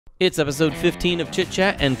It's episode 15 of Chit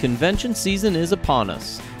Chat, and convention season is upon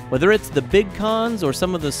us. Whether it's the big cons or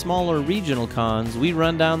some of the smaller regional cons, we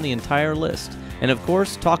run down the entire list. And of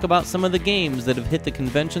course, talk about some of the games that have hit the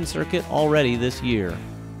convention circuit already this year.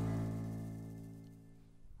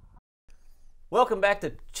 Welcome back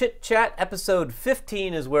to Chit Chat. Episode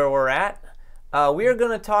 15 is where we're at. We are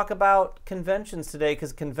going to talk about conventions today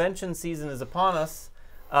because convention season is upon us.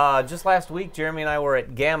 Just last week, Jeremy and I were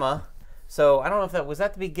at Gamma. So I don't know if that was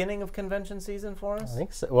that the beginning of convention season for us? I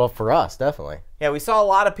think so. Well, for us, definitely. Yeah, we saw a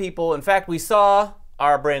lot of people. In fact, we saw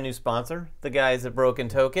our brand new sponsor, the guys at Broken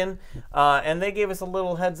Token, and they gave us a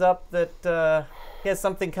little heads up that he has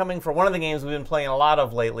something coming for one of the games we've been playing a lot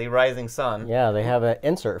of lately, Rising Sun. Yeah, they have an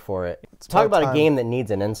insert for it. Talk about a game that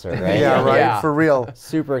needs an insert, right? Yeah, right. Yeah. For real.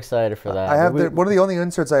 Super excited for that. I have one of the only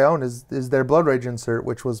inserts I own is their Blood Rage insert,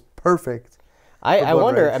 which was perfect. I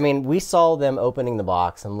wonder, Rage. I mean, we saw them opening the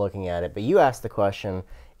box and looking at it, but you asked the question,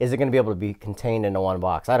 is it going to be able to be contained into one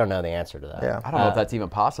box? I don't know the answer to that. Yeah. I don't know if that's even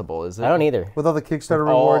possible, is it? I don't either. With all the Kickstarter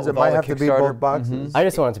rewards, it might have to be both boxes. Mm-hmm. I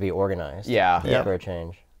just want it to be organized. Yeah. For a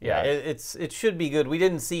change. Yeah, it should be good. We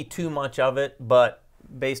didn't see too much of it, but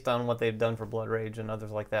based on what they've done for Blood Rage and others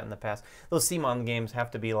like that in the past, those CMON games have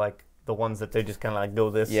to be like the ones that they just kind of like go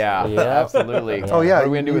this. Yeah, absolutely. Oh yeah, what are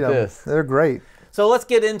we going to do with this? They're great. So let's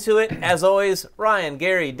get into it. As always, Ryan,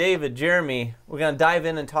 Gary, David, Jeremy, we're going to dive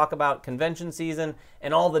in and talk about convention season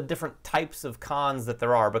and all the different types of cons that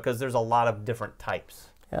there are, because there's a lot of different types.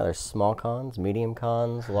 Yeah, there's small cons, medium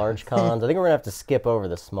cons, large cons. I think we're going to have to skip over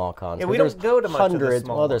the small cons. Yeah, we don't go to much of the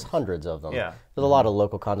small Well, there's ones. hundreds of them. Yeah. There's a lot of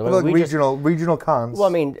local cons. Like regional cons. Well, I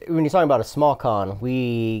mean, when you're talking about a small con,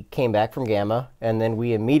 we came back from Gamma, and then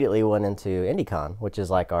we immediately went into IndieCon, which is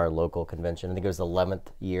like our local convention. I think it was the 11th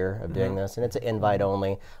year of doing this, and it's an invite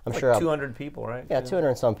only. I'm like sure 200 people, right? Yeah, 200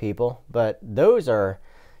 and some people. But those are,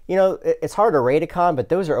 you know, it's hard to rate a con, but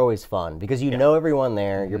those are always fun because you know everyone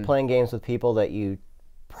there. You're playing games with people that you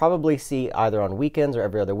probably see either on weekends or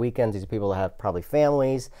every other weekends. These are people that have probably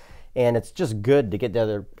families, and it's just good to get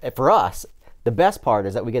together. For us, the best part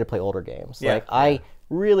is that we get to play older games. Yeah. Like I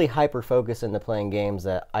really hyper focus into playing games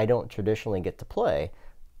that I don't traditionally get to play.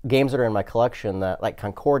 Games that are in my collection, that like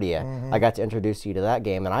Concordia, I got to introduce you to that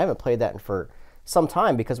game, and I haven't played that for some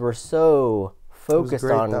time because we're so focused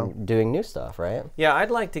on doing new stuff, right? Yeah, I'd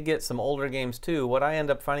like to get some older games too. What I end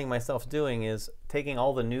up finding myself doing is taking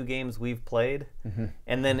all the new games we've played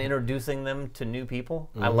and then introducing them to new people.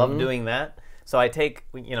 I love doing that. So I take,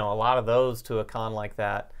 you know, a lot of those to a con like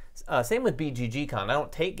that. Same with BGG Con. I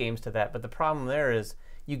don't take games to that, but the problem there is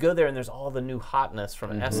you go there and there's all the new hotness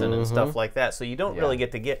from Essen and stuff like that. So you don't really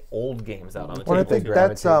get to get old games out on the table. I think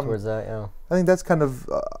that's I think that's kind of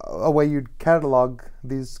a way you'd catalog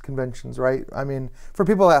these conventions, right? I mean, for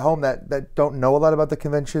people at home that don't know a lot about the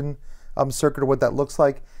convention circuit or what that looks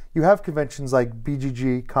like, you have conventions like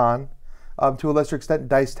BGG Con, to a lesser extent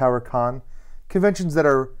Dice Tower Con, conventions that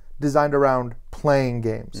are designed around playing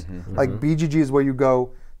games. Like BGG is where you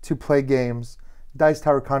go to play games, Dice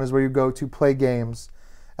Tower Con is where you go to play games,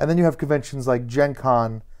 and then you have conventions like Gen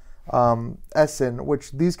Con, Essen,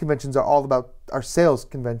 which these conventions are all about, are sales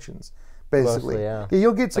conventions, basically. Mostly,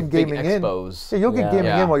 you'll get some like gaming in. expos. Yeah, you'll get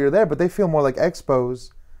gaming in while you're there, but they feel more like expos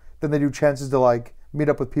than they do chances to like meet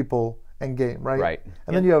up with people and game, right? Right.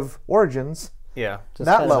 And then you have Origins. Yeah.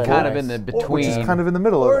 That level. Kind of in the between. Which is kind of in the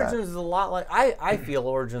middle of that. Origins is a lot like, I feel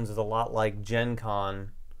Origins is a lot like Gen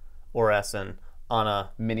Con or Essen on a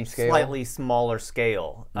mini scale, slightly smaller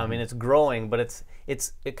scale. I mean, it's growing, but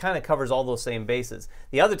it kind of covers all those same bases.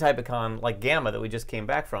 The other type of con, like Gamma that we just came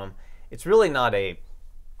back from, it's really not a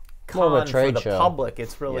con for the public.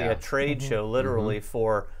 It's really a trade show, literally,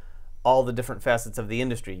 for all the different facets of the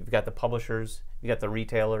industry. You've got the publishers, you've got the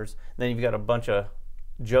retailers, and then you've got a bunch of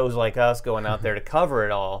Joes like us going out there to cover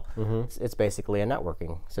it all. It's basically a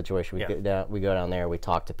networking situation. We go down there, we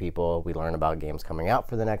talk to people, we learn about games coming out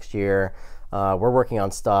for the next year. We're working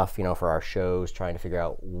on stuff, you know, for our shows, trying to figure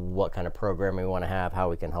out what kind of programming we want to have,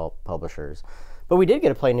 how we can help publishers. But we did get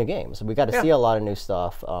to play new games. We got to see a lot of new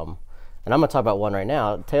stuff. And I'm going to talk about one right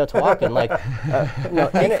now, Teotihuacan. Like,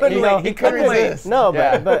 he couldn't wait. No,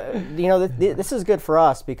 but you know, this is good for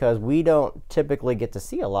us because we don't typically get to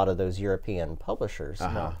see a lot of those European publishers.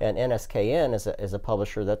 And NSKN is a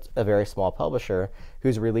publisher that's a very small publisher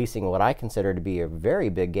who's releasing what I consider to be a very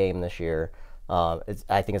big game this year. I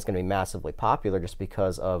think it's going to be massively popular just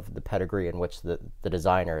because of the pedigree in which the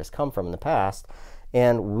designer has come from in the past.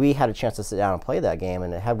 And we had a chance to sit down and play that game,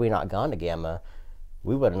 and had we not gone to Gamma,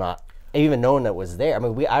 we would have not even known it was there. I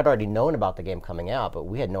mean, I'd already known about the game coming out, but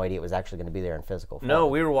we had no idea it was actually going to be there in physical form. No,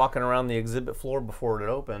 we were walking around the exhibit floor before it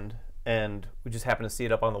opened, and we just happened to see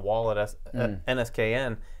it up on the wall at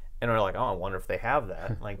NSKN, And we're like, oh, I wonder if they have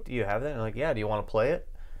that. Like, do you have that? And they're like, yeah, do you want to play it?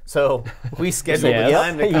 So we scheduled the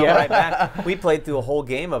time to come right back. We played through a whole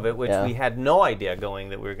game of it, which we had no idea going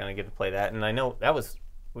that we were going to get to play that. And I know that was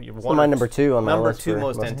my number 2 on my list. Number 2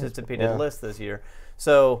 most anticipated list this year.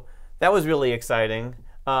 So that was really exciting.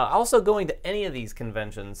 Also going to any of these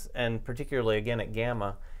conventions, and particularly again at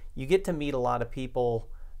GAMA, you get to meet a lot of people,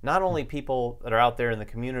 not only people that are out there in the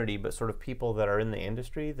community, but sort of people that are in the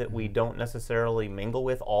industry that we don't necessarily mingle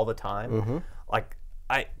with all the time. Like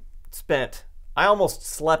I almost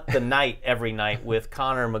slept the night every night with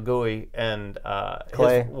Connor McGooey and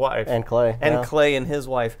Clay. his wife. And Clay. And Clay and his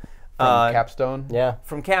wife. From Capstone? Yeah.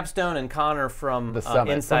 From Capstone, and Connor from The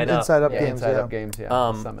Summit. Inside From Up. Inside Up Yeah, games. Inside Yeah. Up games, yeah.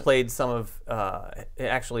 The Summit. Played some of,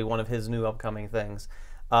 actually one of his new upcoming things.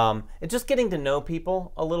 And just getting to know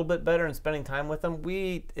people a little bit better and spending time with them,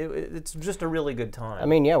 it's just a really good time. I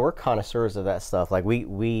mean, yeah, we're connoisseurs of that stuff. Like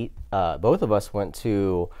we both of us went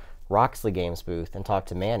to Roxley Games booth and talked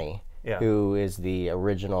to Manny, who is the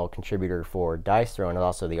original contributor for Dice Throw and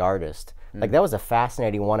also the artist. Like that was a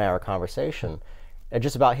fascinating 1-hour conversation,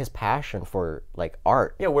 just about his passion for like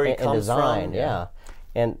art, where he and comes design, from, yeah.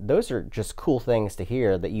 And those are just cool things to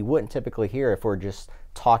hear that you wouldn't typically hear if we're just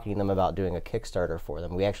talking to them about doing a Kickstarter for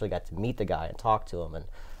them. We actually got to meet the guy and talk to him and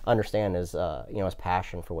understand his his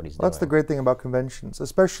passion for what he's doing. That's the great thing about conventions,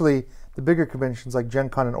 especially the bigger conventions like Gen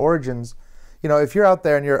Con and Origins. You know, if you're out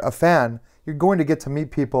there and you're a fan, you're going to get to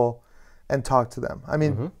meet people and talk to them. I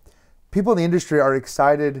mean, people in the industry are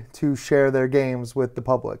excited to share their games with the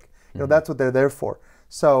public. You know, that's what they're there for.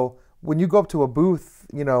 So when you go up to a booth,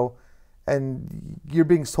 you know, and you're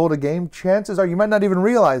being sold a game, chances are you might not even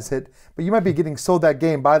realize it, but you might be getting sold that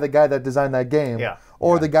game by the guy that designed that game.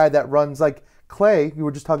 Or the guy that runs, like Clay, you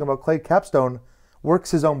were just talking about Clay Capstone,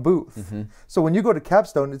 works his own booth. So when you go to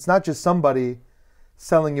Capstone, it's not just somebody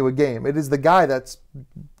selling you a game. It is the guy that's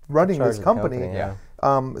running this company,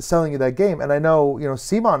 selling you that game. And I know, you know,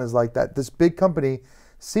 Simon is like that, this big company,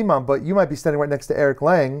 Simon, but you might be standing right next to Eric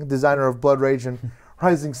Lang, designer of Blood Rage and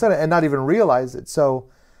Rising Sun, and not even realize it.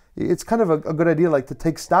 So it's kind of a good idea, like to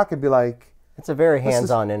take stock and be like, it's a very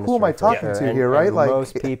hands-on industry. Who am I talking to here, right? And like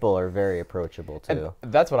most people are very approachable too.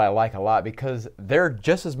 And that's what I like a lot, because they're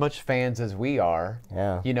just as much fans as we are.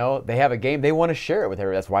 Yeah. You know, they have a game, they want to share it with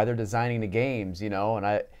everyone. That's why they're designing the games, you know,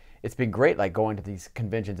 and it's been great, like going to these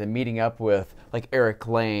conventions and meeting up with like Eric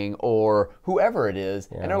Lang or whoever it is,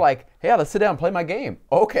 and they're like, "Hey, let's sit down and play my game."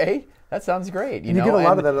 Okay, that sounds great. You know, get a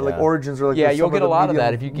lot of that at like Origins or like you'll get a lot of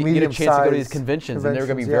that if you get a chance to go to these conventions, and they're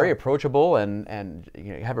going to be very approachable and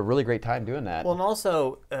you know, have a really great time doing that. Well, and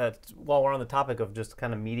also while we're on the topic of just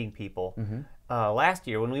kind of meeting people, last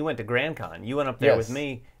year when we went to Grand Con, you went up there with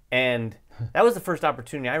me, and that was the first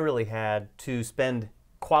opportunity I really had to spend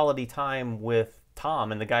quality time with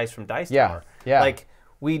Tom and the guys from Dice Tower. Like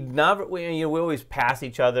we always pass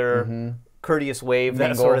each other, courteous wave,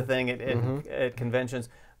 that sort of thing at conventions.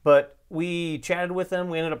 But we chatted with them.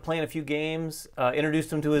 We ended up playing a few games, introduced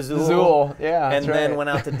them to Azul, and then went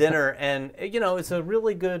out to dinner. And you know, it's a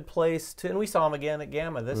really good place to. And we saw him again at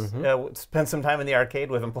GAMA. Spent some time in the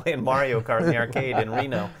arcade with him playing Mario Kart in the arcade in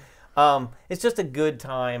Reno. It's just a good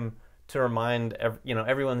time to remind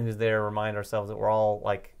everyone who's there. Remind ourselves that we're all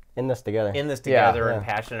like in this together, and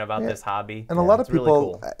passionate about this hobby. And a lot of people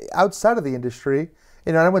really cool. outside of the industry,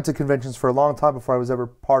 you know, I went to conventions for a long time before I was ever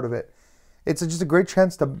part of it. It's just a great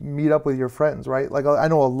chance to meet up with your friends, right? Like I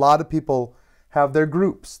know a lot of people have their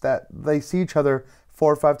groups that they see each other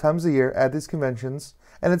 4 or 5 times a year at these conventions.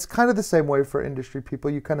 And it's kind of the same way for industry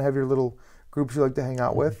people. You kind of have your little groups you like to hang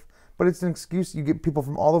out with. But it's an excuse. You get people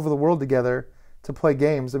from all over the world together to play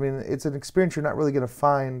games. I mean, it's an experience you're not really going to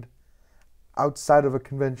find outside of a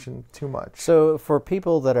convention too much. So for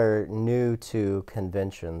people that are new to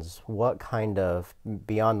conventions, what kind of,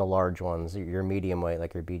 beyond the large ones, your medium weight,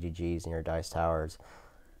 like your BGGs and your Dice Towers,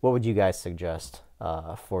 what would you guys suggest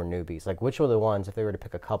for newbies? Like which are the ones, if they were to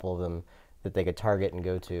pick a couple of them that they could target and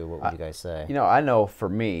go to, what would you guys say? You know, I know for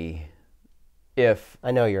me,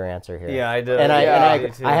 I know your answer here. Yeah, I do. And I do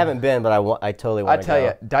too. I haven't been, but I totally want to go. I tell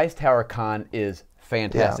you, Dice Tower Con is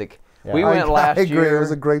fantastic. Yeah. We went last I agree. year. It was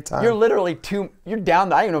a great time. You're literally you're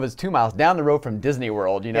down, I don't even know if it's 2 miles, down the road from Disney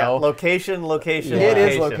World, you know? Location. It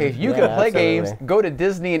is location. You can play absolutely. games, go to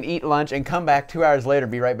Disney and eat lunch, and come back 2 hours later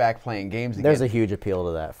and be right back playing games again. There's a huge appeal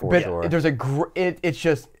to that, for sure. There's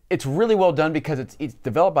it's really well done because it's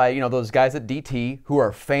developed by, you know, those guys at DT who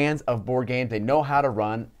are fans of board games. They know how to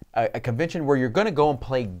run a convention where you're going to go and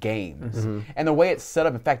play games. And the way it's set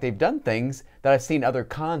up, in fact, they've done things that I've seen other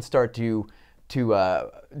cons start to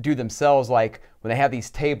do themselves, like when they have these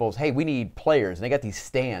tables, hey, we need players, and they got these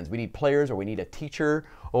stands, we need players, or we need a teacher,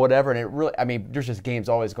 or whatever. And it really, I mean, there's just games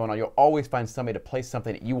always going on. You'll always find somebody to play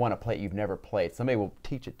something that you want to play you've never played. Somebody will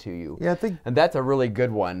teach it to you. Yeah, I think. And that's a really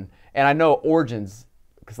good one. And I know Origins,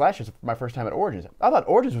 because last year was my first time at Origins. I thought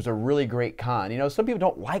Origins was a really great con. You know, some people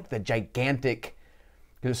don't like the gigantic.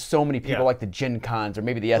 There's so many people like the Gen Cons or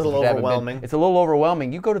maybe the S. A little overwhelming. It's a little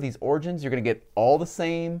overwhelming. You go to these Origins, you're going to get all the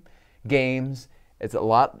same games. It's a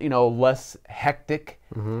lot, you know, less hectic.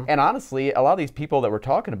 And honestly, a lot of these people that we're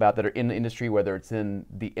talking about that are in the industry, whether it's in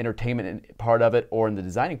the entertainment part of it or in the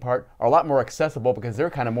designing part, are a lot more accessible because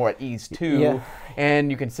they're kind of more at ease too. Yeah.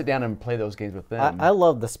 And you can sit down and play those games with them. I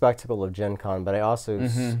love the spectacle of Gen Con, but I also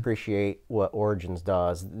appreciate what Origins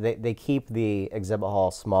does. They keep the exhibit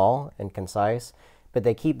hall small and concise, but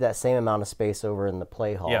they keep that same amount of space over in the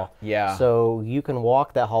play hall. Yeah. So you can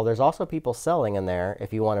walk that hall. There's also people selling in there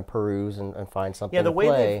if you want to peruse and find something to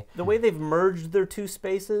play. The way they've merged their two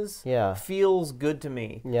spaces feels good to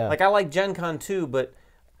me. Yeah. Like I like Gen Con too, but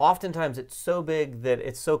oftentimes it's so big that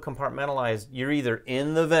it's so compartmentalized. You're either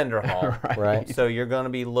in the vendor hall, Right. so you're going to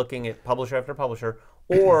be looking at publisher after publisher,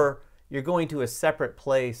 or you're going to a separate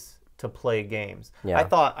place to play games. Yeah.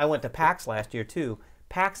 I went to PAX last year too.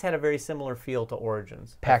 PAX had a very similar feel to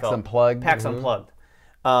Origins. PAX Unplugged. PAX Unplugged.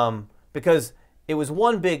 Because it was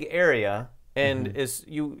one big area, and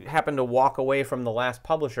you happened to walk away from the last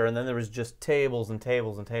publisher, and then there was just tables and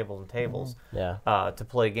tables and tables and tables to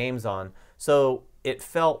play games on. So it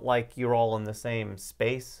felt like you're all in the same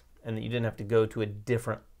space, and that you didn't have to go to a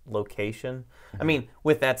different location. I mean,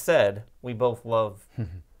 with that said, we both love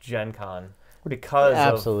Gen Con.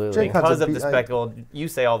 Because of the spectacle, you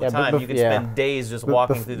say all the time, you could spend days just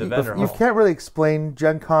walking through the vendor hall. You can't really explain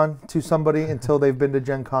Gen Con to somebody until they've been to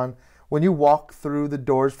Gen Con. When you walk through the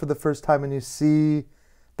doors for the first time and you see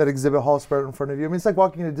that exhibit hall spread in front of you, I mean, it's like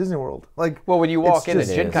walking into Disney World. Like, well, when you walk into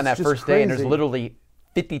Gen Con that first day, and there's literally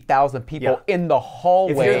 50,000 people in the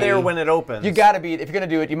hallway. If you're there when it opens, you got to be. If you're going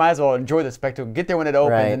to do it, you might as well enjoy the spectacle. Get there when it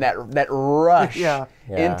opens, and that rush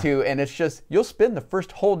into, and it's just you'll spend the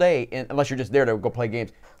first whole day unless you're just there to go play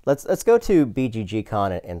games. Let's go to BGG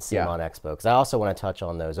Con and CMON Expo, because I also want to touch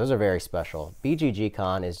on those. Those are very special. BGG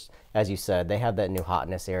Con is, as you said, they have that new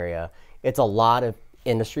hotness area. It's a lot of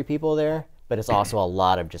industry people there, but it's also a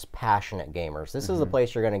lot of just passionate gamers. This is a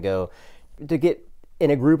place you're going to go to get in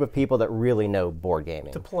a group of people that really know board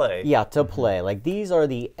gaming. To play. Yeah, to play. Like, these are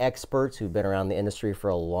the experts who've been around the industry for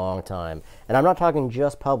a long time. And I'm not talking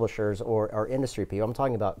just publishers or industry people. I'm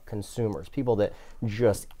talking about consumers, people that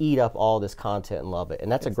just eat up all this content and love it.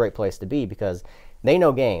 And that's a great place to be because they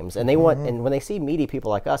know games, and they want. And when they see meaty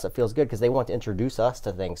people like us, it feels good because they want to introduce us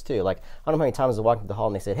to things too. Like, I don't know how many times I walked through the hall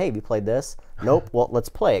and they said, "Hey, have you played this?" Nope. Well, let's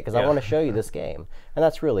play it because I want to show you this game, and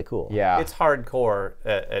that's really cool. Yeah, it's hardcore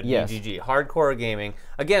at BGG. Hardcore gaming.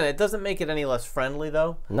 Again, it doesn't make it any less friendly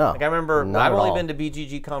though. No. Like I remember, I've only been to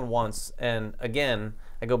BGG Con once, and again,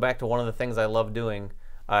 I go back to one of the things I love doing.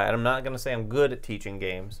 And I'm not going to say I'm good at teaching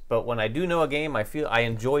games, but when I do know a game, I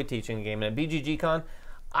enjoy teaching a game. And at BGG Con,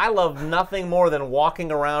 I love nothing more than walking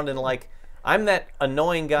around and like, I'm that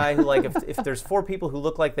annoying guy who like, if there's 4 people who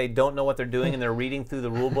look like they don't know what they're doing and they're reading through the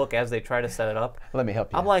rule book as they try to set it up. Let me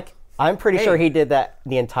help you. I'm like, I'm pretty sure he did that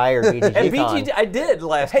the entire BGG and Con. I did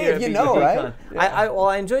last year. Hey, you know, right? Yeah.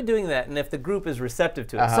 I enjoy doing that, and if the group is receptive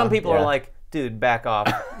to it. Some people are like, dude, back off.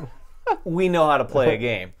 We know how to play a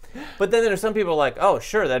game. But then there's some people like, oh,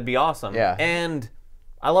 sure, that'd be awesome. Yeah. And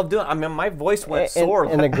I love doing it. I mean, my voice went sore.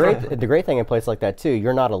 And the great thing in a place like that, too,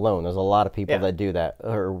 you're not alone. There's a lot of people that do that,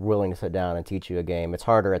 are willing to sit down and teach you a game. It's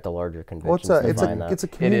harder at the larger conventions to find that. It's a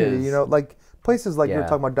community, you know, like places like you're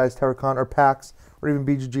talking about Dice TerraCon or PAX or even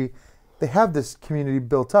BGG, they have this community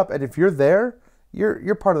built up. And if you're there,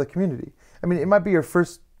 you're part of the community. I mean, it might be your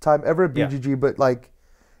first time ever at BGG, but like,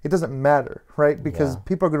 it doesn't matter, right? Because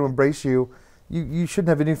people are going to embrace you. You shouldn't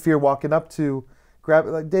have any fear walking up to grab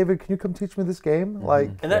it, like, David, can you come teach me this game?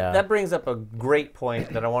 Like, and that brings up a great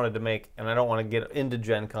point that I wanted to make, and I don't want to get into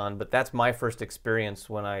Gen Con, but that's my first experience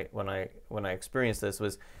when I experienced this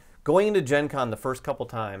was going into Gen Con the first couple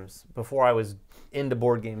times before I was into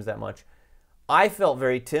board games that much. I felt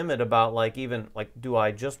very timid about do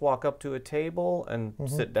I just walk up to a table and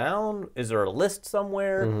sit down? Is there a list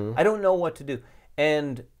somewhere? I don't know what to do.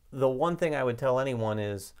 And the one thing I would tell anyone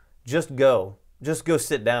is just go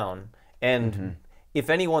sit down. And if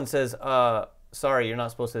anyone says, sorry, you're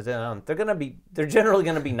not supposed to sit down, they're generally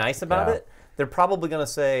gonna be nice about it. They're probably gonna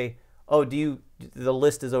say, oh, the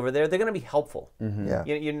list is over there. They're going to be helpful. Yeah.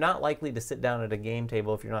 You're not likely to sit down at a game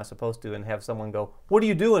table if you're not supposed to and have someone go, "What are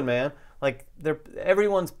you doing, man?" Like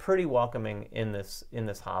everyone's pretty welcoming in this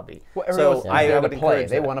hobby. Well, everyone's I would to play. encourage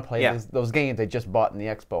They that. want to play those games they just bought in the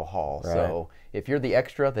expo hall. Right. So if you're the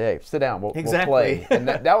extra, hey, sit down. We'll Exactly. play. And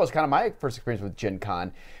that was kind of my first experience with Gen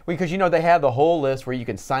Con, because they have the whole list where you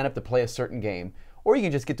can sign up to play a certain game, or you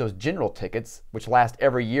can just get those general tickets, which last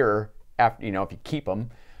every year after if you keep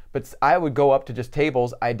them. But I would go up to just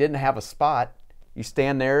tables. I didn't have a spot. You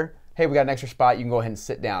stand there. Hey, we got an extra spot. You can go ahead and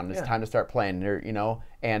sit down. It's time to start playing.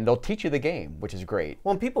 And they'll teach you the game, which is great.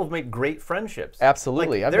 Well, and people have made great friendships.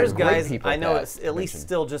 Absolutely. Like, there's guys I know at least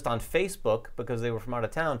still just on Facebook because they were from out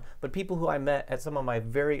of town, but people who I met at some of my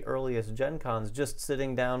very earliest Gen Cons, just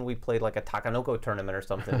sitting down, we played like a Takanoko tournament or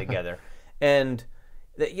something together. And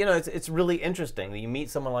it's really interesting that you meet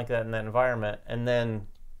someone like that in that environment, and then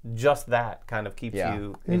just that kind of keeps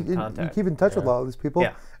you in contact. You keep in touch with a lot of these people,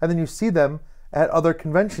 Yeah. and then you see them at other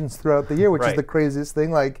conventions throughout the year, which is the craziest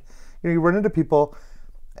thing. Like, you run into people,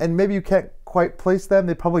 and maybe you can't quite place them.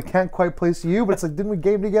 They probably can't quite place you, but it's like, didn't we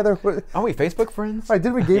game together? Are we Facebook friends? Right,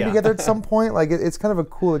 didn't we game together at some point? Like, it's kind of a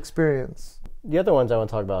cool experience. The other ones I want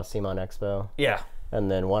to talk about is CMON Expo. Yeah. And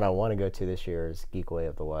then one I want to go to this year is Geekway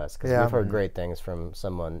of the West, because we've heard great things from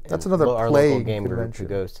someone. That's another our play local game group convention. who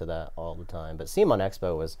goes to that all the time. But CMON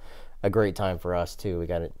Expo was a great time for us too. We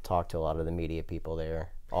got to talk to a lot of the media people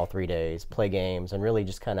there all 3 days, play games, and really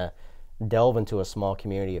just kind of delve into a small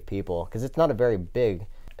community of people, because it's not a very big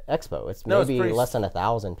expo. It's maybe less than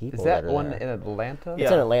 1,000 people. Is that are one there. in Atlanta? It's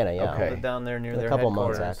in Atlanta, yeah. Okay. Down there near In their a couple of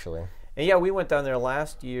headquarters. months actually. And yeah, we went down there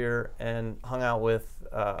last year and hung out with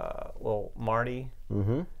Marty.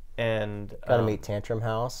 Mm-hmm. And Got to meet Tantrum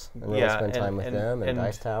House and really spend time with them, and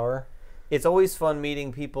Dice Tower. It's always fun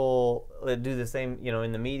meeting people that do the same,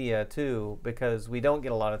 in the media too, because we don't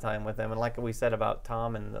get a lot of time with them. And like we said about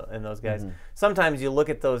Tom and those guys, sometimes you look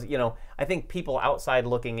at those, I think people outside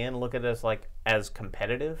looking in look at us like as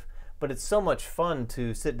competitive, but it's so much fun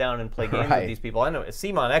to sit down and play games with these people. I know at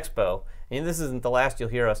CMON Expo, and this isn't the last you'll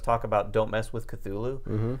hear us talk about Don't Mess with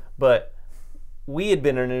Cthulhu, but we had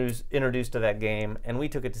been introduced to that game, and we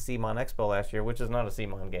took it to CMON Expo last year, which is not a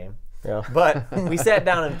CMON game. Yeah. But we sat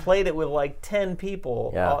down and played it with like 10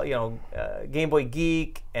 people, Yeah. all, Game Boy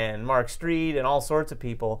Geek and Mark Street and all sorts of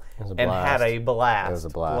people, was a and blast. had a blast, It was a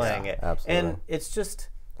blast. playing it. Absolutely. And it's just,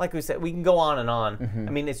 like we said, we can go on and on. I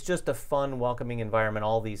mean, it's just a fun, welcoming environment,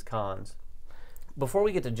 all these cons. Before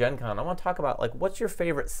we get to Gen Con, I want to talk about, like, what's your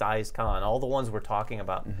favorite size con? All the ones we're talking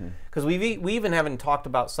about. Because we even haven't talked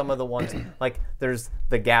about some of the ones, like, there's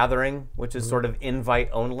The Gathering, which is sort of invite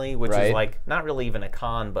only, which is, like, not really even a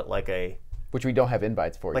con, but like a... Which we don't have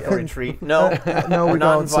invites for Like yet. a retreat. No, No, we we're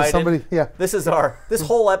not don't. So invited. somebody, This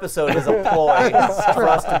whole episode is a ploy for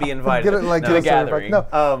us to be invited. get it like no. to The Gathering.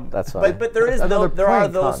 No, That's fine. But there are Another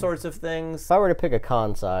prank those con. sorts of things. If I were to pick a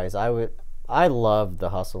con size, I love the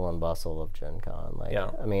hustle and bustle of Gen Con. Like,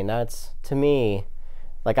 Yeah. I mean, that's, to me,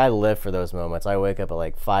 like, I live for those moments. I wake up at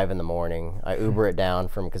like 5 in the morning. I Uber it down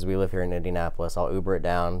because we live here in Indianapolis. I'll Uber it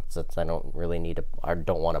down since I don't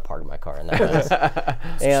want to park my car in that place.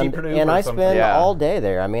 cheaper to Uber and I something. spend Yeah. all day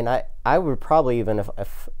there. I mean, I would probably, even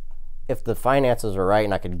if the finances were right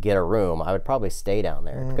and I could get a room, I would probably stay down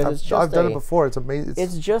there, because it's just I've done it before. It's amazing.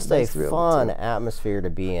 it's just nice a to be able fun to- atmosphere to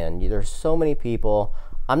be in. There's so many people.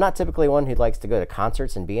 I'm not typically one who likes to go to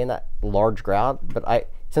concerts and be in that large crowd, but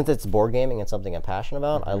since it's board gaming and something I'm passionate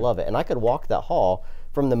about, I love it. And I could walk that hall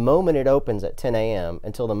from the moment it opens at 10 a.m.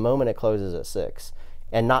 until the moment it closes at 6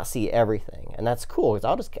 and not see everything. And that's cool,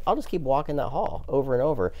 because I'll just keep walking that hall over and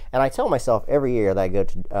over. And I tell myself every year that I go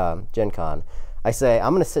to Gen Con, I say,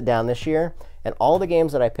 I'm going to sit down this year, and all the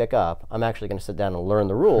games that I pick up, I'm actually going to sit down and learn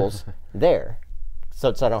the rules there,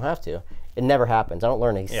 so I don't have to. It never happens. I don't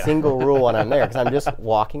learn a single rule when I'm there, because I'm just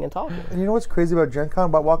walking and talking. And you know what's crazy about Gen Con,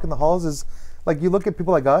 about walking the halls, is like, you look at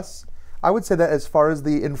people like us, I would say that as far as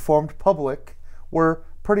the informed public, we're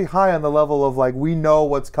pretty high on the level of, like, we know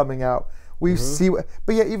what's coming out. We see,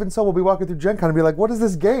 but yeah, even so, we'll be walking through Gen Con and be like, what is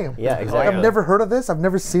this game? Yeah, exactly. I've never heard of this. I've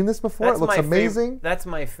never seen this before. That's it looks my amazing. That's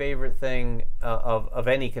my favorite thing of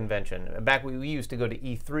any convention. Back we used to go to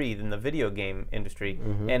E3 in the video game industry,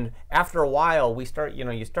 and after a while you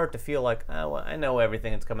start to feel like, oh, well, I know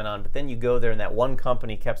everything that's coming on, but then you go there and that one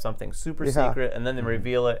company kept something super secret, and then they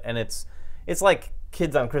reveal it, and it's like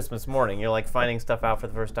kids on Christmas morning. You're like finding stuff out for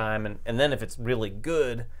the first time, and then if it's really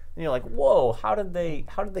good, and you're like, whoa, how did they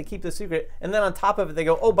keep this secret? And then on top of it, they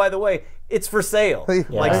go, oh, by the way, it's for sale.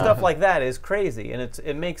 Like, stuff like that is crazy, and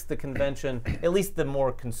it makes the convention, at least the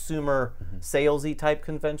more consumer salesy type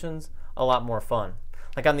conventions, a lot more fun.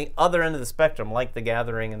 like on the other end of the spectrum, like the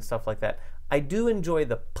Gathering and stuff like that, I do enjoy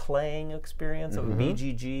the playing experience of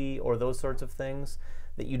BGG or those sorts of things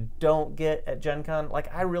that you don't get at Gen Con.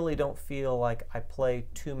 Like, I really don't feel like I play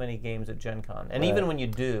too many games at Gen Con. And even when you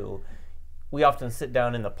do, we often sit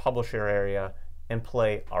down in the publisher area and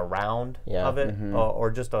play a round of it,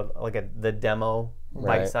 or just the demo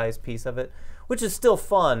bite-sized piece of it, which is still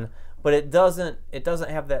fun, but it doesn't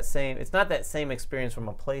have that same. It's not that same experience from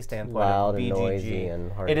a play standpoint. Loud of BGG. and noisy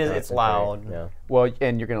and hard. It's loud. Yeah. Well,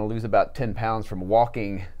 and you're going to lose about 10 pounds from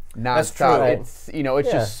walking nonstop. That's true. It's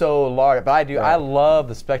it's just so large. But I love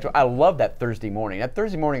the spectrum. I love that Thursday morning. That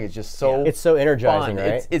Thursday morning is just so. It's so energizing, fun.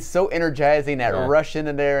 right? It's so energizing. That rush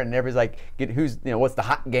into there, and everybody's like, what's the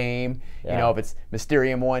hot game? Yeah. If it's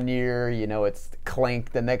Mysterium one year, it's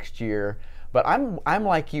Clank the next year. But I'm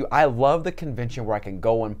like you. I love the convention where I can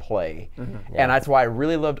go and play, and that's why I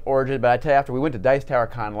really loved Origin. But I tell you, after we went to Dice Tower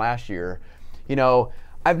Con last year,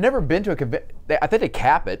 I've never been to a convention. I think they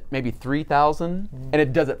cap it maybe 3,000, and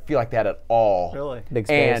it doesn't feel like that at all. Really? Big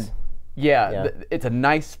space. And it's a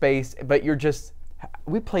nice space, but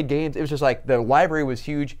we played games. It was just like the library was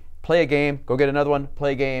huge. Play a game, go get another one.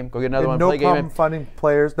 Play a game, go get another one. No play a game. problem finding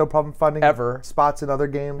players. No problem finding Ever. spots in other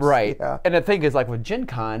games. Right. Yeah. And the thing is, like with Gen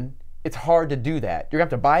Con, it's hard to do that. You're going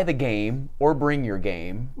to have to buy the game or bring your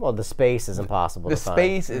game. Well, the space is impossible The to find.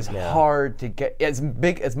 space is hard to get. As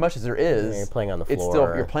big as much as there is. You're playing on the floor. It's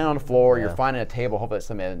still you're playing on the floor. You're finding a table. Hopefully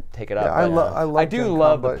somebody will take it up. Yeah, I love I do Gen Con,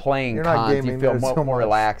 love the but playing you're not cons. gaming You feel there more, so more much.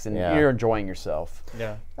 relaxed and Yeah. you're enjoying yourself.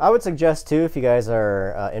 Yeah. I would suggest too, if you guys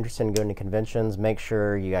are interested in going to conventions, make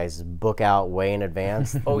sure you guys book out way in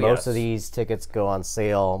advance. Most of these tickets go on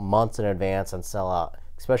sale months in advance and sell out.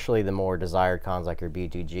 Especially the more desired cons like your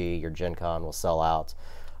BGG, your Gen Con will sell out.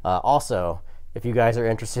 Also, if you guys are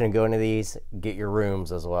interested in going to these, get your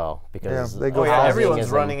rooms as well, because they go housing Everyone's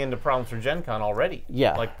isn't- running into problems for Gen Con already.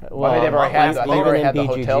 Yeah. Like, well, they've already had- even they've already in had the BGG,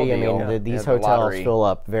 hotel I deal. mean, these The hotels lottery. fill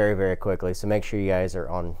up very, very quickly. So make sure you guys are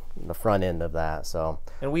on the front end of that. So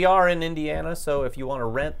and we are in Indiana, so if you want to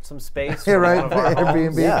rent some space, Yeah, from right. one of our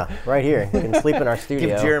homes, Airbnb. yeah, right here. You can sleep in our studio.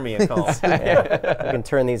 give Jeremy a call. Yeah. You can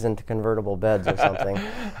turn these into convertible beds or something.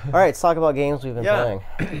 All right, let's talk about games we've been playing.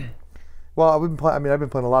 Well, I've been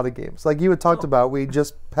playing a lot of games. Like you had talked about, we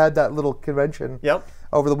just had that little convention Yep.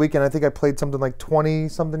 over the weekend. I think I played something like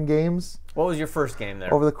 20-something games What was your first game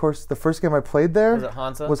there? over the course. The first game I played there Was it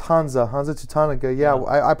Hansa? was Hansa Teutonica. Yeah,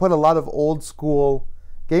 I played a lot of old school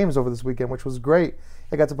games over this weekend, which was great.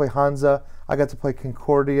 I got to play Hansa. I got to play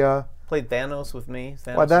Concordia. Played Thanos with me.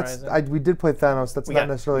 Thanos Well, Rising. we did play Thanos. That's not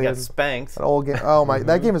necessarily we got an spanked. old game. Oh my,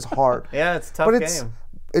 that game is hard. Yeah, it's a tough But it's game.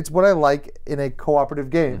 it's what I like in a cooperative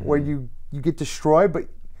game where you get destroyed, but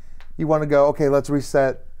you want to go, okay, let's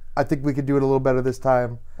reset. I think we could do it a little better this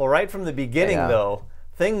time. Well, right from the beginning, Yeah. though,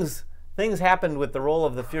 things happened with the roll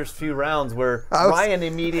of the first few rounds where Ryan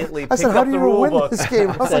immediately I picked said, how up do the you rule win book. this game?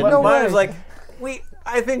 I was like, no Mine way. was like,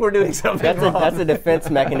 I think we're doing something wrong. That's a defense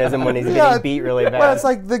mechanism when he's Yeah, getting beat really bad. Well, it's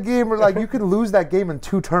like the game where like you can lose that game in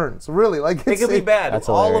 2 turns. Really, like It could be bad. That's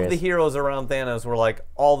All of hilarious. the heroes around Thanos were like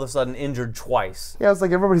all of a sudden injured twice. Yeah, it's like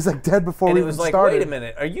everybody's like dead before And we it was even like, started. wait a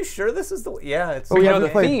minute, are you sure this is the? Yeah, it's. Oh, we You know, haven't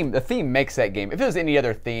the played- theme makes that game. If it was any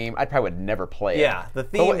other theme, I probably would never play it. Yeah, the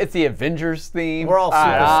But theme- it's the Avengers theme. We're all super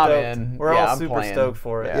I'm stoked. in. We're Yeah, all I'm super playing. stoked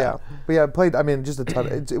for it. Yeah, but yeah, I played. I mean, just a ton.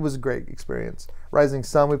 It was a great experience. Rising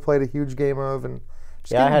Sun, we played a huge game of, and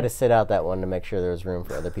just Yeah, I had to sit out that one to make sure there was room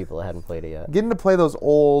for other people that hadn't played it yet. getting to play those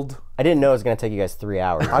old. I didn't know it was going to take you guys 3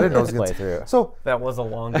 hours. I didn't know it was to going play to through. So That was a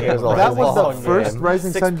long game. was a that was long the first game.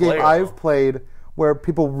 Rising 6 Sun game players, I've though. played where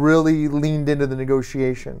people really leaned into the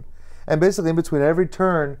negotiation. And basically, in between every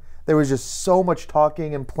turn, there was just so much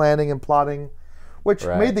talking and planning and plotting, which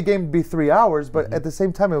Right. made the game be 3 hours. But at the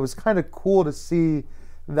same time, it was kind of cool to see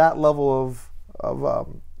that level of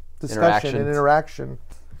discussion and interaction.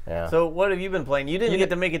 Yeah. So what have you been playing? You didn't get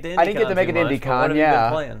to make it to IndyCon. I didn't get to make it too to much, but what IndyCon, have yeah. you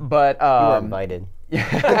been playing? But you were invited.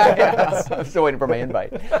 yeah, I'm still waiting for my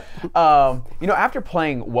invite. After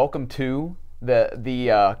playing Welcome to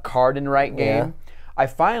the card and write game, I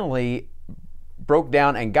finally broke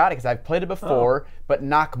down and got it because I've played it before. But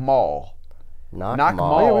Knock Mall. Knock Knock Mall.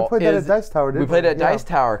 Mall. Oh, yeah, we played that is- at Dice Tower, didn't we? played we? it at Yeah. Dice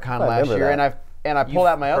Tower Con I last remember year, that. and I pulled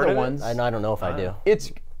out my heard other of it? ones. I don't know if I do.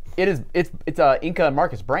 It's Inca and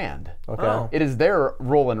Marcus brand. Okay. Oh. It is their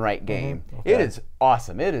roll and write game. It is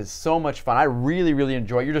awesome. It is so much fun. I really, really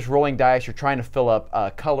enjoy it. You're just rolling dice. You're trying to fill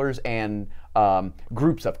up colors and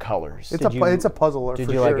groups of colors. It's a puzzler. Did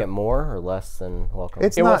for you sure. like it more or less than Welcome?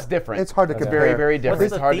 It's It not, was different. It's hard to It's compare. very, very different.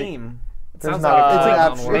 What's It's the hard theme? There's Sounds not.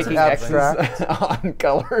 like It's Making abstract. X's on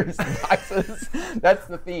colors, boxes. That's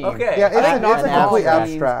the theme. Okay. Yeah, I it's think a complete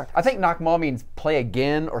abstract. I think Knockmall means play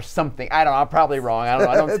again or something. I don't know. I'm probably wrong. I don't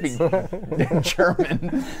know. I don't speak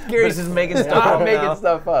German. Gary's just making stuff I'm up making now.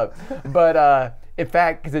 stuff up. But in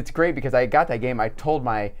fact, because it's great because I got that game, I told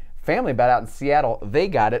my family about it out in Seattle. They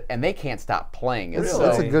got it and they can't stop playing it. It's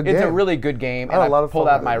So a good It's a game. really good game. I had And a lot of pulled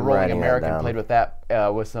fun out with my it. Rolling Writing that American, down. played with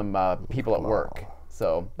that with some people at work.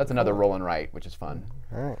 So that's another roll and write, which is fun.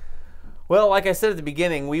 All right. Well, like I said at the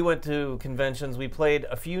beginning, we went to conventions. We played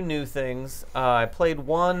a few new things. I played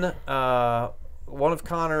one of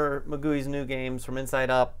Connor Magooey's new games from Inside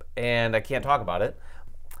Up, and I can't talk about it.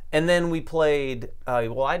 And then we played,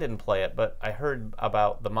 well, I didn't play it, but I heard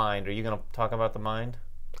about The Mind. Are you going to talk about The Mind?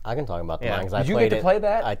 I can talk about the Yeah. mine 'cause I Did you played get to it play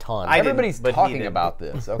that? a ton. I didn't, Everybody's but he talking did. about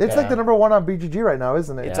this. Okay. It's like the #1 on BGG right now,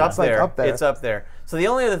 isn't it? It's Yeah. up like there. up there. It's up there. So the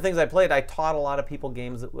only other things I played, I taught a lot of people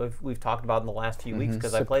games that we've talked about in the last few weeks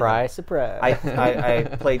because I played them. Surprise. I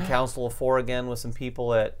played Council of Four again with some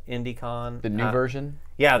people at IndieCon. The new version?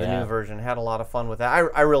 Yeah, the Yeah. new version. Had a lot of fun with that.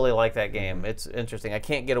 I really like that game. It's interesting. I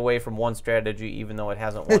can't get away from one strategy, even though it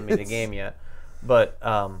hasn't won me the game yet. But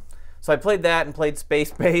so I played that and played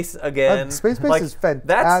Space Base again. Space Base is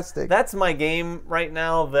fantastic. That's my game right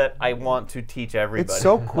now that I want to teach everybody. It's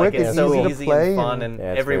so quick, Like, it's it's so easy to easy play, and fun, and- and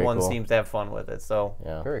Yeah, it's very everyone cool. seems to have fun with it. So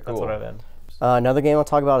Yeah. Very cool. that's what I've been. Another game I'll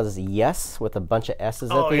talk about is Yes with a bunch of S's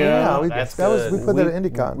at the Yeah, end. we that's played good. that at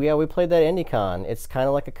IndieCon. We played that at IndieCon. It's kind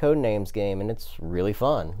of like a Codenames game, and it's really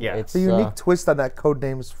fun. Yeah. It's It's a unique twist on that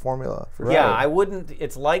Codenames formula. For sure. Yeah, I wouldn't.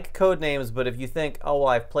 It's like Codenames, but if you think, oh well,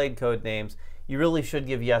 I've played Codenames, you really should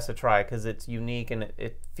give Yes a try because it's unique and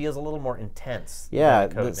it feels a little more intense. yeah,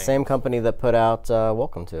 than the Codenames. same company that put out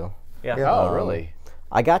Welcome to. Yeah. Yeah. Oh, really?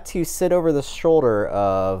 I got to sit over the shoulder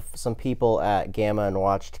of some people at Gamma and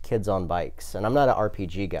watched Kids on Bikes, and I'm not an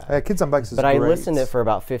RPG guy, Yeah, Kids on Bikes is but great. I listened to it for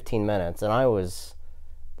about 15 minutes, and I was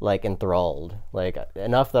like enthralled, like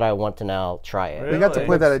enough that I want to now try it. We got to Really?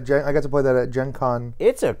 play that at I got to play that at Gen Con.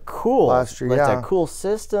 It's a cool, Last year, it's yeah. a cool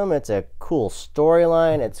system. It's a cool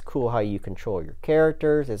storyline. It's cool how you control your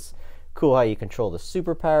characters. It's cool how you control the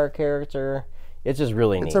superpower character. It's just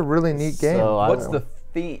really neat. It's a really neat game. So What's the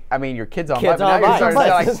theme? I mean, your kids on Kids bike, but on now you're bike. starting to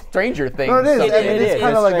sound like It's- Stranger Things. No, it is. It It's is.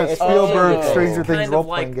 kind of like a It's Spielberg Stranger Stranger Things. Things kind role of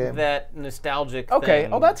like playing game. that nostalgic Okay,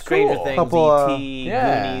 thing. oh, that's Stranger cool. Things, Couple, E.T.,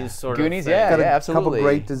 yeah. Goonies, sort Goonies, of thing. yeah. Got a absolutely. couple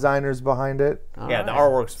great designers behind it Yeah, the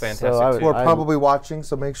artwork's fantastic So I- too. who are I'm- probably watching,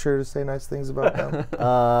 so make sure to say nice things about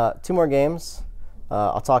them. 2 more games.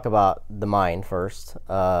 I'll talk about The Mind first.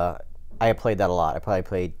 I have played that a lot. I probably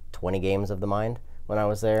played 20 games of The Mind when I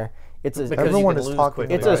was there. It's a, Because Everyone you can is lose talking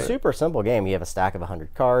quickly, It's about a it. super simple game. You have a stack of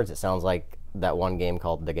 100 cards. It sounds like that one game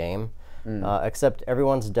called The Game, except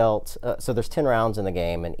everyone's dealt. So there's 10 rounds in the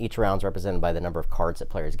game, and each round's represented by the number of cards that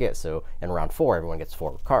players get. So in round 4, everyone gets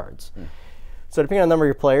 4 cards. So depending on the number of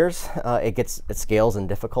your players, it scales in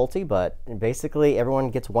difficulty, but basically everyone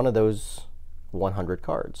gets one of those 100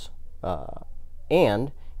 cards.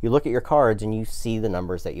 And you look at your cards and you see the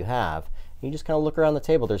numbers that you have. You just kind of look around the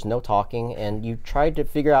table. There's no talking, and you try to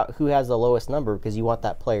figure out who has the lowest number because you want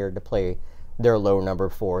that player to play their low number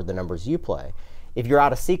for the numbers you play. If you're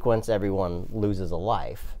out of sequence, everyone loses a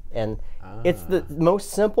life. And it's the most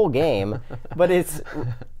simple game, but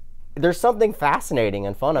there's something fascinating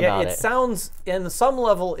and fun Yeah, about it it. sounds, in some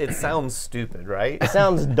level, it sounds stupid, right? It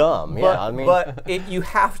sounds dumb, yeah. I mean, but you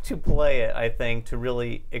have to play it, I think, to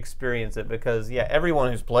really experience it because, yeah,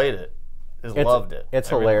 everyone who's played it has loved it. It's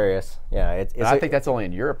Everyone. hilarious. Yeah, it's I think that's only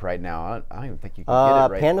in Europe right now. I don't even think you can get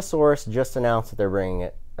it right. Pandasaurus just announced that they're bringing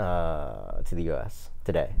it to the U.S.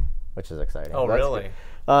 today, which is exciting. Oh, That's really?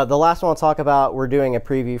 The last one I'll talk about, we're doing a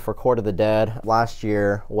preview for Court of the Dead. Last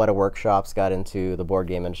year, Weta Workshops got into the board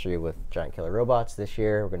game industry with Giant Killer Robots. This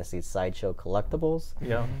year, we're going to see Sideshow Collectibles.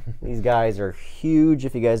 Yeah. These guys are huge.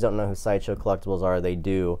 If you guys don't know who Sideshow Collectibles are, they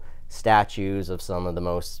do statues of some of the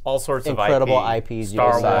most All sorts incredible of IPs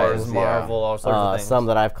Star you've ever Wars, seen. Marvel, all sorts of things. Some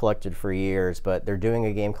that I've collected for years, but they're doing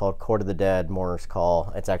a game called Court of the Dead, Mourner's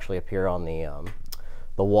Call. It's actually up here on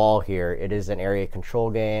the wall here. It is an area control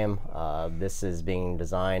game. This is being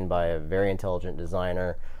designed by a very intelligent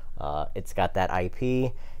designer. It's got that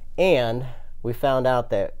IP, and we found out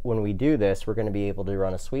that when we do this, we're going to be able to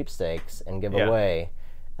run a sweepstakes and give away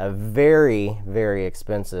a very, very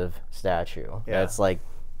expensive statue. Yeah. That's like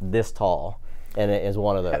this tall, and it is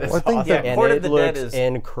one of those. Well, I think that And Court of it the looks Dead is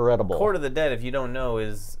incredible. Court of the Dead, if you don't know,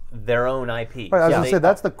 is their own IP. Right, I was Yeah. gonna say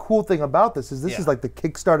that's the cool thing about this is Yeah. like the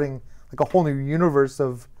kickstarting like a whole new universe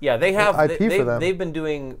of Yeah, they have IP for them. They've been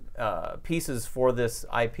doing pieces for this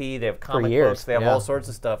IP. They have comic years, books. They have yeah. all sorts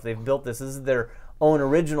of stuff. They've built this. This is their own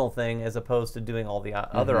original thing as opposed to doing all the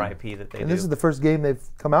other IP that they do. And this is the first game they've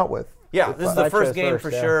come out with. Yeah, this is the first game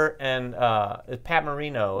for yeah. sure, and Pat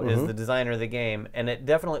Marino is the designer of the game, and it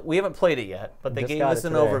definitely, we haven't played it yet, but they Just gave got us it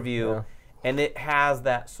an today, overview, yeah. and it has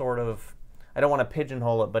that sort of, I don't want to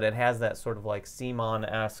pigeonhole it, but it has that sort of like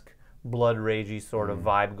Simon-esque, blood ragey sort of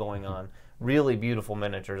vibe going on. Really beautiful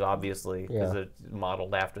miniatures, obviously, because it's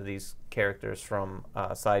modeled after these characters from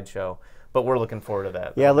Sideshow. But we're looking forward to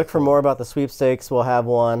that. Yeah, look for more about the sweepstakes. We'll have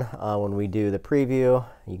one when we do the preview.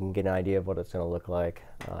 You can get an idea of what it's going to look like.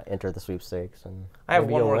 Enter the sweepstakes, and I have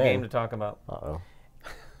maybe one you'll more win. game to talk about. Uh-oh.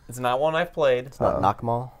 It's not one I've played. It's not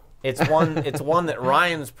Knock'em. It's one that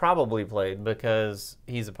Ryan's probably played because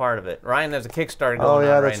he's a part of it. Ryan has a Kickstarter going on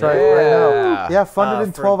yeah, right that's now. right. Right now. Yeah. Yeah, funded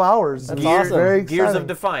in For 12 hours. That's Gears, awesome. Very Gears of exciting.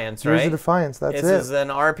 Defiance, Gears right? of Defiance, that's This is an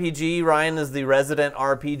RPG. Ryan is the resident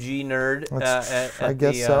RPG nerd. I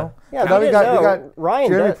guess so. Yeah, Now we we didn't got know. Ryan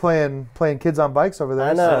Jeremy does- playing kids on bikes over there.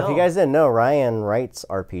 I know. I If you know. guys didn't know, Ryan writes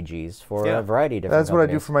RPGs for Yeah. a variety of different That's what I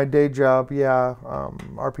do companies. for my day job. Yeah,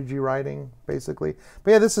 RPG writing basically.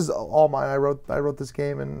 But yeah, this is all mine. I wrote this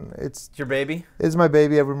game, and It's your baby. it's my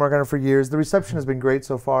baby. I've been working on it for years. The reception has been great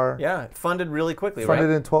so far. Yeah, funded really quickly, Funded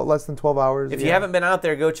right? in less than 12 hours. If you haven't been out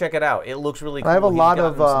there, go check it out. It looks really cool. I have a He's lot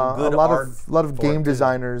gotten of some good art lot of for game it, too.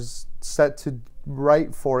 designers set to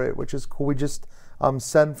write for it, which is cool. We just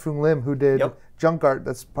Sen Fung Lim, who did Yep. Junk Art.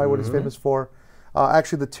 That's probably what he's famous for.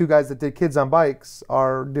 Actually, the two guys that did Kids on Bikes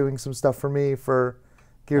are doing some stuff for me for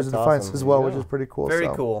Gears That's of Defiance awesome. as There well, you which go. is pretty cool. Very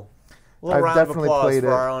so. cool. A little I've round of definitely applause played for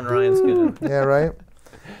it. our own Ryan Schoon. Yeah, right.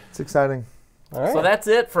 It's exciting. All right. So that's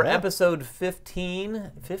it for episode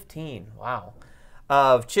 15. 15, wow.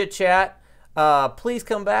 Of Chit Chat. Please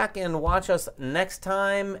come back and watch us next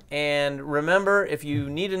time. And remember, if you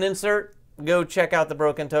need an insert, go check out the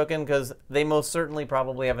Broken Token, because they most certainly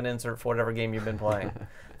probably have an insert for whatever game you've been playing.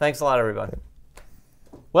 Thanks a lot, everybody.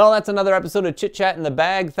 Well, that's another episode of Chit Chat in the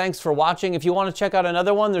Bag. Thanks for watching. If you want to check out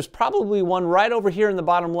another one, there's probably one right over here in the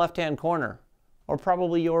bottom left-hand corner, or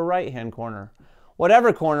probably your right-hand corner.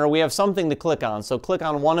 Whatever corner, we have something to click on. So click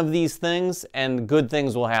on one of these things and good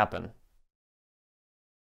things will happen.